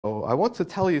I want to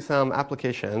tell you some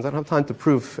applications. I don't have time to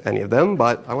prove any of them,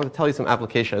 but I want to tell you some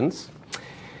applications.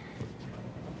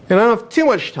 And I don't have too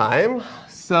much time,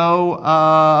 so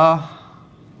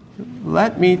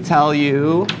let me tell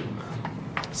you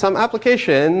some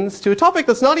applications to a topic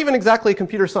that's not even exactly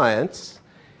computer science.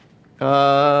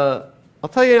 I'll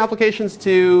tell you applications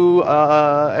to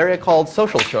an area called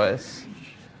social choice,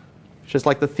 which is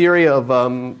like the theory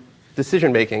of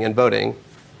decision making and voting.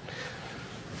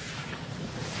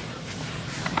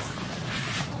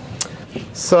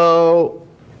 So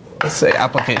let's say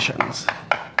applications.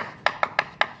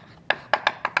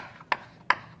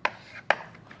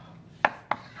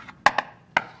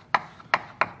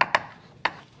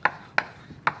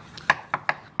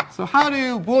 So how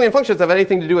do Boolean functions have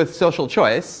anything to do with social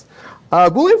choice?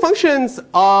 Boolean functions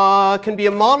can be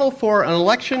a model for an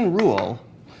election rule.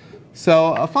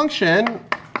 So a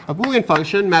Boolean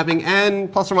function mapping n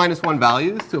plus or minus 1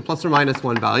 values to a plus or minus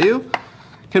 1 value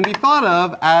can be thought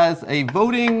of as a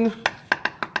voting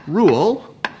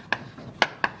rule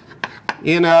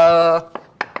in a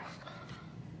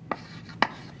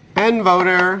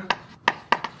n-voter,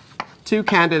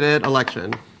 two-candidate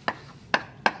election.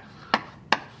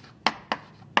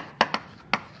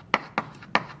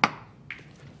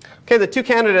 Okay, the two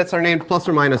candidates are named plus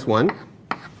or minus 1.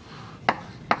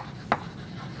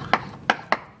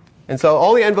 And so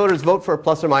all the n voters vote for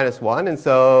plus or minus 1, and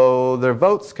so their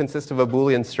votes consist of a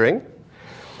Boolean string.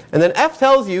 And then f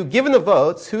tells you, given the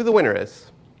votes, who the winner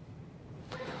is.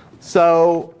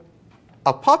 So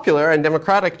a popular and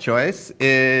democratic choice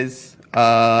is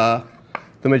the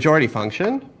majority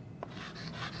function.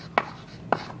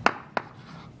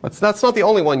 But that's not the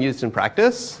only one used in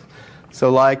practice.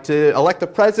 So like to elect a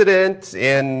president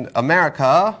in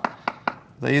America,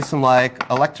 they use some like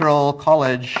electoral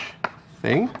college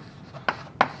thing,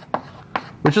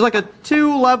 which is like a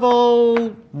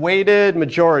two-level weighted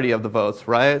majority of the votes,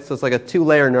 right? So it's like a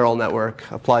two-layer neural network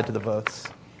applied to the votes.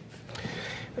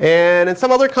 And in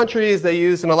some other countries, they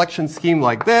use an election scheme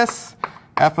like this.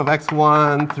 F of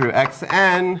x1 through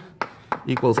xn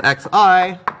equals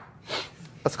xi.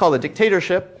 That's called a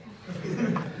dictatorship,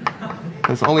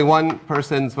 because only one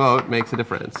person's vote makes a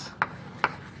difference.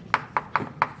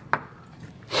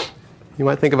 You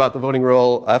might think about the voting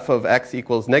rule f of x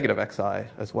equals negative xi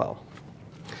as well.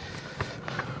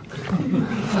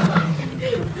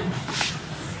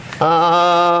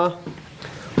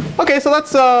 Okay, so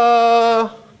that's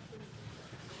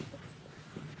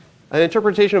an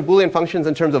interpretation of Boolean functions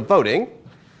in terms of voting.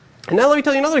 And now let me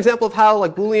tell you another example of how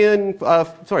like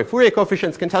Fourier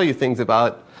coefficients can tell you things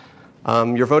about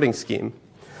your voting scheme.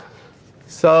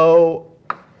 So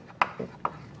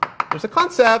there's a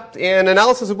concept in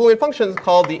analysis of Boolean functions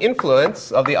called the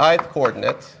influence of the ith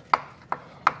coordinate.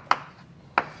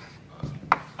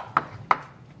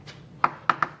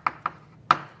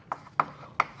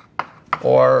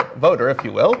 Or voter, if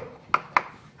you will,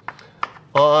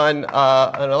 on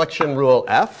an election rule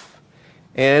f.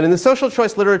 And in the social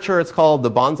choice literature, it's called the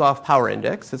Bonzoff power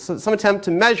index. It's some attempt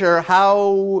to measure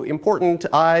how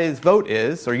important i's vote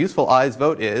is, or useful i's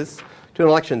vote is, to an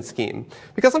election scheme.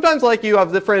 Because sometimes like you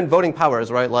have different voting powers,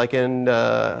 right? Like in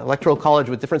electoral college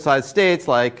with different sized states,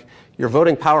 like your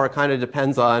voting power kind of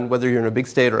depends on whether you're in a big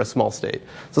state or a small state.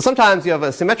 So sometimes you have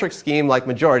a symmetric scheme like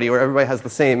majority where everybody has the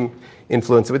same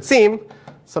influence, it would seem.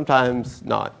 Sometimes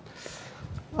not.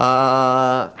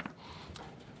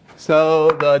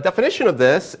 So the definition of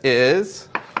this is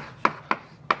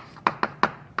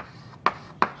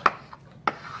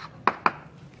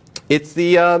it's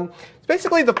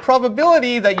basically the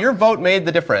probability that your vote made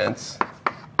the difference,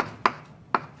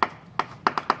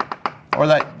 or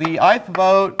that the ith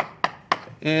vote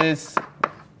is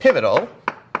pivotal,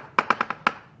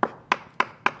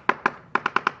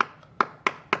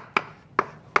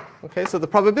 okay, so the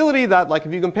probability that like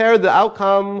if you compare the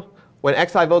outcome when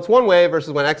xi votes one way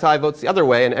versus when xi votes the other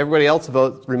way and everybody else's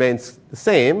vote remains the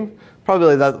same,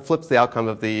 probability that flips the outcome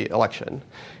of the election.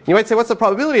 You might say, what's the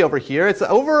probability over here? It's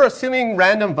over assuming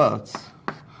random votes.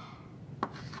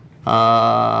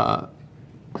 Wow,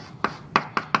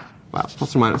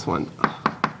 plus or minus 1.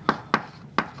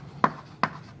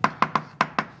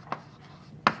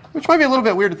 Which might be a little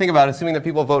bit weird to think about, assuming that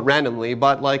people vote randomly,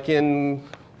 but like in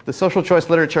the social choice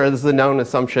literature, this is a known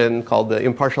assumption called the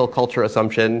impartial culture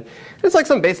assumption. It's like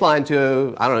some baseline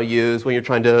to, I don't know, use when you're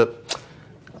trying to,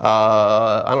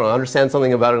 I don't know, understand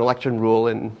something about an election rule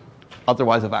in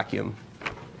otherwise a vacuum.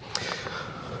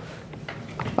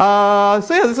 So yeah,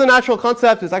 this is a natural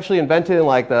concept. It's actually invented in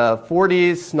like the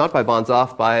 40s, not by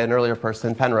Bonzoff, by an earlier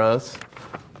person, Penrose.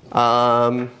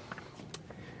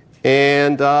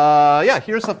 And yeah,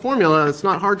 here's a formula. It's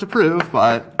not hard to prove,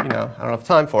 but I don't have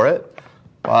time for it.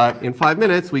 But in 5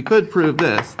 minutes, we could prove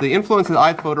this. The influence of the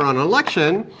ith voter on an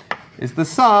election is the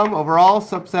sum over all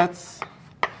subsets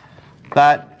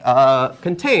that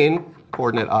contain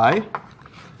coordinate I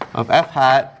of f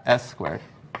hat s squared.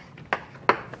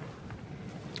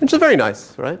 Which is very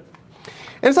nice, right?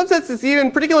 And in some sense, it's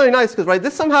even particularly nice because, right,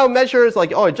 this somehow measures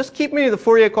like, oh, just keep me the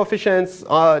Fourier coefficients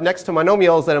next to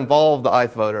monomials that involve the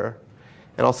ith voter.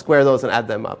 And I'll square those and add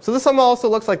them up. So this somehow also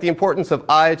looks like the importance of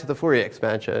I to the Fourier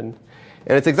expansion.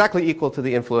 And it's exactly equal to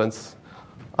the influence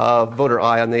of voter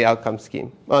I on the outcome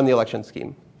scheme, on the election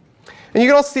scheme. And you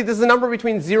can also see this is a number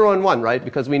between 0 and 1, right?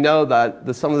 Because we know that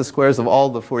the sum of the squares of all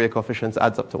the Fourier coefficients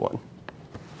adds up to 1.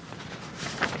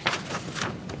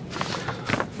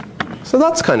 So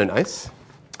that's kind of nice.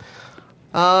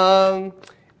 And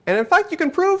in fact, you can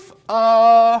prove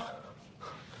quite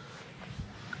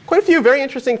a few very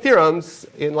interesting theorems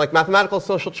in like mathematical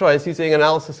social choice using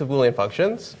analysis of Boolean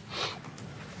functions.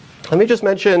 Let me just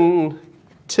mention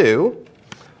 2.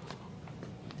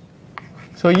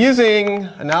 So using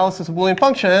analysis of Boolean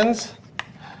functions,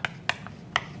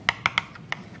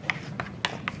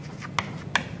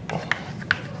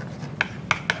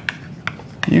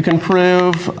 you can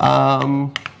prove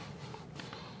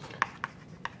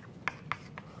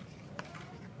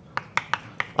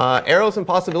Arrow's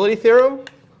impossibility theorem.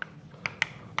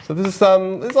 So this is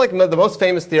like the most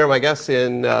famous theorem, I guess,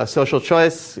 in social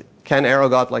choice. Ken Arrow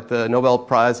got like the Nobel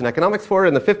Prize in economics for it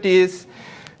in the 50s.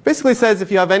 Basically says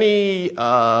if you have any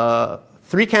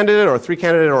 3-candidate or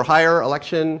 3-candidate or higher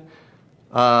election,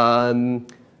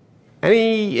 and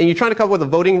you're trying to come up with a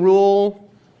voting rule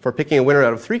for picking a winner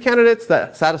out of 3 candidates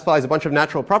that satisfies a bunch of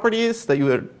natural properties that you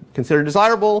would consider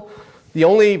desirable, the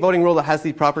only voting rule that has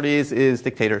these properties is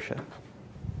dictatorship.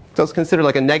 So it's considered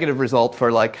like a negative result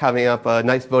for like having up a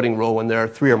nice voting rule when there are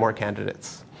 3 or more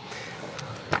candidates.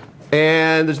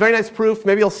 And there's very nice proof.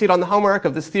 Maybe you'll see it on the homework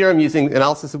of this theorem using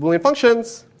analysis of Boolean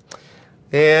functions.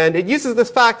 And it uses this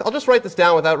fact. I'll just write this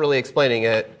down without really explaining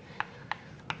it.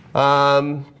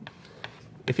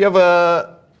 If you have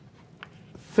a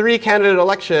 3-candidate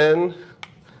election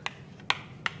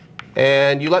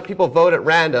and you let people vote at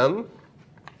random,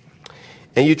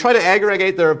 and you try to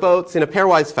aggregate their votes in a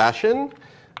pairwise fashion,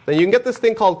 then you can get this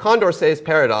thing called Condorcet's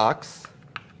paradox,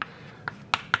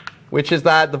 which is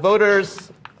that the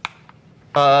voters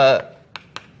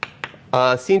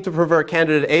seem to prefer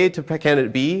candidate A to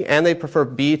candidate B, and they prefer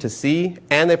B to C,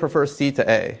 and they prefer C to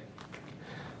A,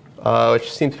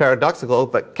 which seems paradoxical,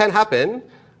 but can happen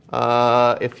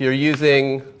if you're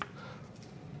using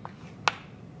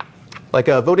like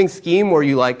a voting scheme where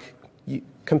you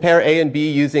compare A and B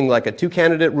using like a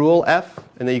 2-candidate rule F,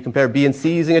 and then you compare B and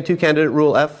C using a 2-candidate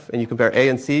rule F, and you compare A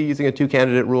and C using a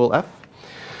 2-candidate rule F.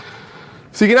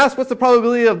 So you can ask what's the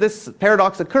probability of this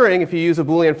paradox occurring if you use a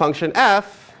Boolean function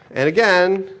f. And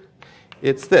again,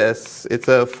 it's this. It's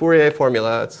a Fourier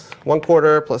formula. It's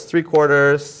 1/4 plus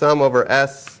 3/4 sum over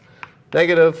s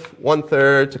negative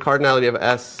 1/3 to cardinality of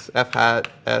s f hat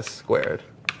s squared.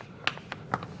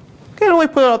 Okay, I'll only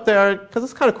put it up there because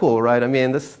it's kind of cool, right? I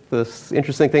mean, this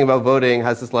interesting thing about voting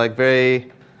has this like very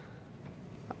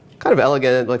kind of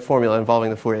elegant like formula involving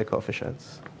the Fourier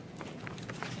coefficients.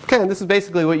 Okay, and this is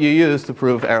basically what you use to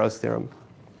prove Arrow's theorem.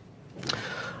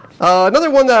 Another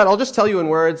one that I'll just tell you in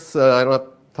words, I don't have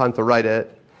time to write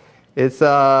it. It's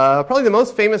probably the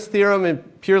most famous theorem in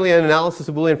purely an analysis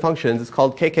of Boolean functions. It's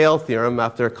called Kcal Theorem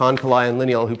after Kahn, Kcal, and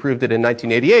Lineal, who proved it in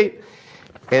 1988.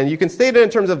 And you can state it in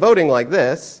terms of voting like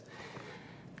this.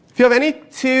 If you have any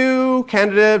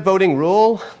 2-candidate voting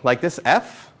rule, like this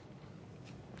f,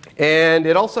 and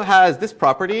it also has this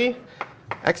property,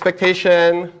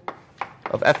 expectation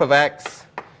of f of x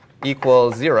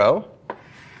equals 0.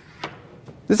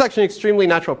 This is actually an extremely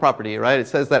natural property, right? It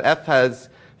says that f has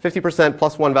 50%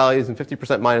 plus 1 values and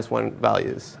 50% minus 1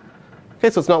 values. Okay,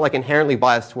 so it's not like inherently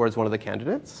biased towards one of the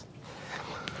candidates.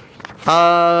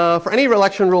 For any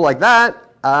election rule like that,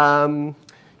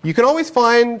 you can always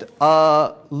find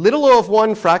little of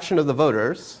 1 fraction of the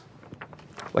voters,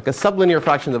 like a sublinear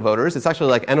fraction of the voters. It's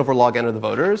actually like n over log n of the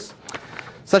voters,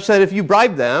 such that if you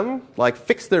bribe them, like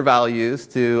fix their values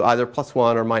to either plus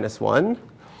 1 or minus 1,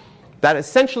 that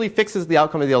essentially fixes the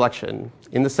outcome of the election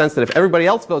in the sense that if everybody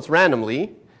else votes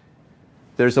randomly,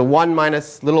 there's a 1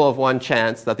 minus little of 1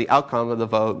 chance that the outcome of the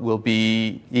vote will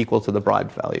be equal to the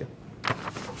bribed value.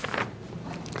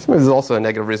 So this is also a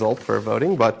negative result for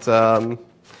voting, but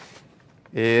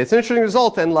it's an interesting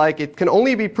result, and like it can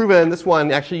only be proven, this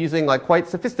one, actually using like quite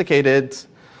sophisticated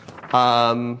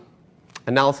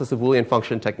analysis of Boolean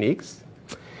function techniques.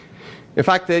 In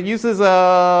fact, it uses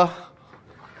a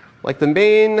like the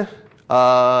main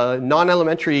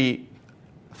non-elementary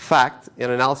fact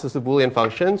in analysis of Boolean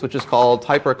functions, which is called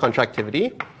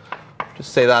hypercontractivity.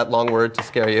 Just say that long word to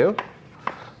scare you.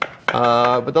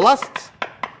 But the last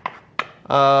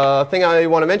thing I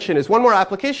want to mention is one more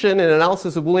application in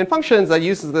analysis of Boolean functions that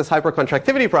uses this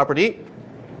hypercontractivity property.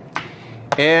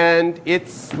 And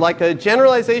it's like a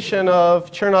generalization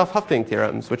of Chernoff-Hufting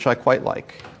theorems, which I quite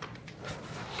like.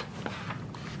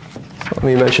 So let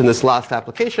me mention this last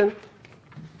application.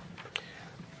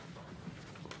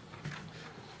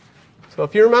 So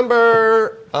if you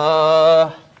remember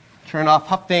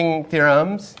Chernoff-Hufting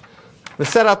theorems, the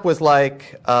setup was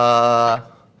like,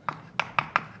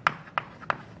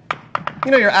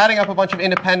 you're adding up a bunch of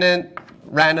independent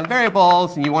random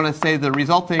variables, and you want to say the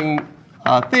resulting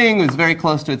thing is very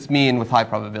close to its mean with high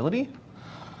probability.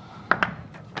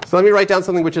 So let me write down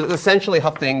something which is essentially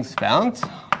Hufting's bound.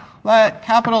 Let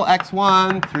capital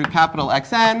X1 through capital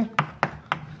Xn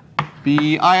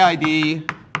be IID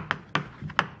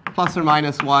plus or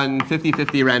minus 1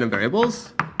 50-50 random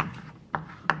variables.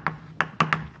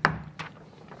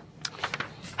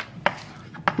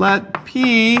 Let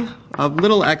P of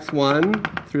little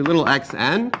x1 through little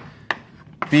xn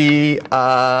be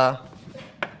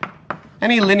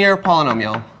any linear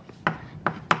polynomial.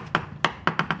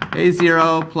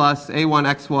 A0 plus A1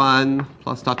 x1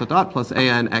 plus dot dot dot plus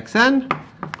AN xn.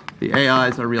 The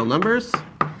AIs are real numbers.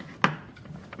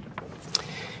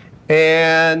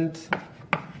 And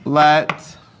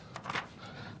let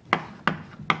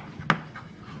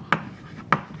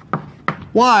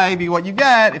y be what you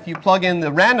get if you plug in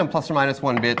the random plus or minus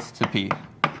 1 bits to p.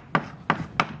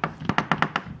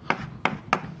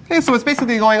 Okay, so what's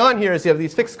basically going on here is you have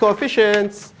these fixed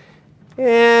coefficients,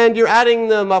 and you're adding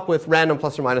them up with random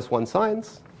plus or minus 1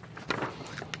 signs.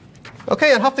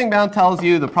 Okay, and Hufting bound tells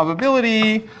you the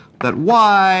probability that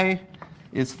y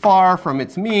is far from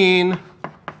its mean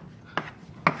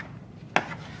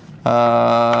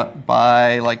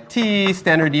by like t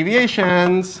standard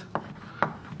deviations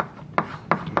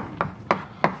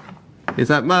is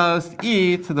at most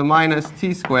e to the minus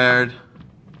t squared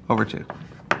over 2.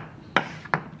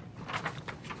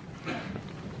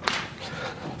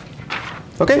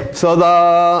 Okay, so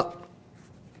the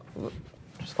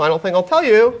just final thing I'll tell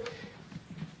you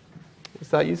is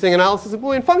that using analysis of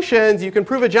Boolean functions, you can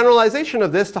prove a generalization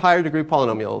of this to higher degree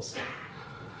polynomials.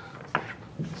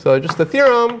 So just the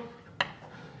theorem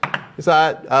is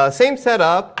that same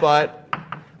setup, but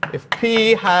if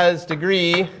p has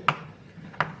degree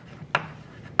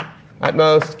at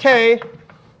most k,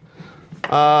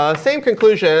 same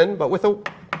conclusion, but with a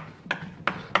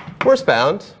worse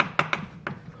bound,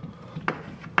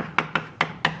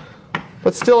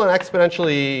 but still an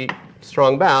exponentially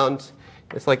strong bound.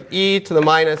 It's like e to the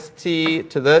minus t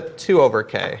to the 2 over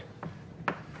k.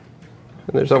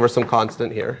 And there's over some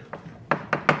constant here.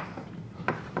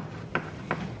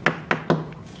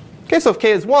 Okay, so if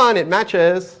k is 1, it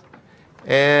matches.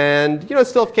 And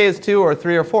still if k is 2 or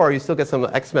 3 or 4, you still get some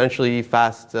exponentially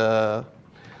fast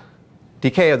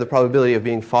decay of the probability of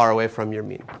being far away from your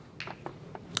mean.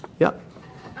 Yeah?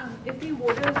 If the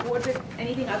voters vote with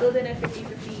anything other than a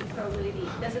 50-50 probability,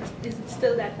 is it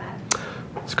still that bad?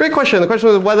 It's a great question. The question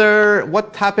was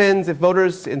what happens if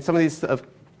voters in some of these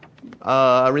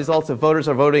results, if voters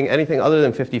are voting anything other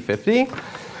than 50-50.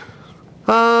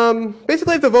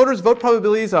 Basically, if the voters' vote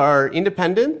probabilities are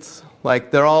independent, like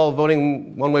they're all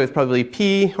voting one way with probability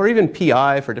p, or even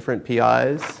pi for different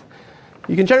pi's,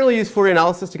 you can generally use Fourier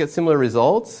analysis to get similar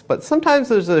results. But sometimes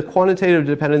there's a quantitative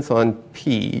dependence on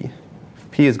p.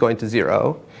 P is going to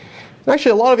 0. And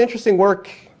actually, a lot of interesting work,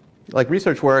 like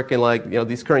research work in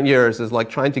these current years, is like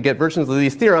trying to get versions of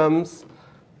these theorems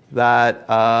that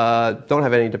don't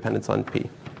have any dependence on p.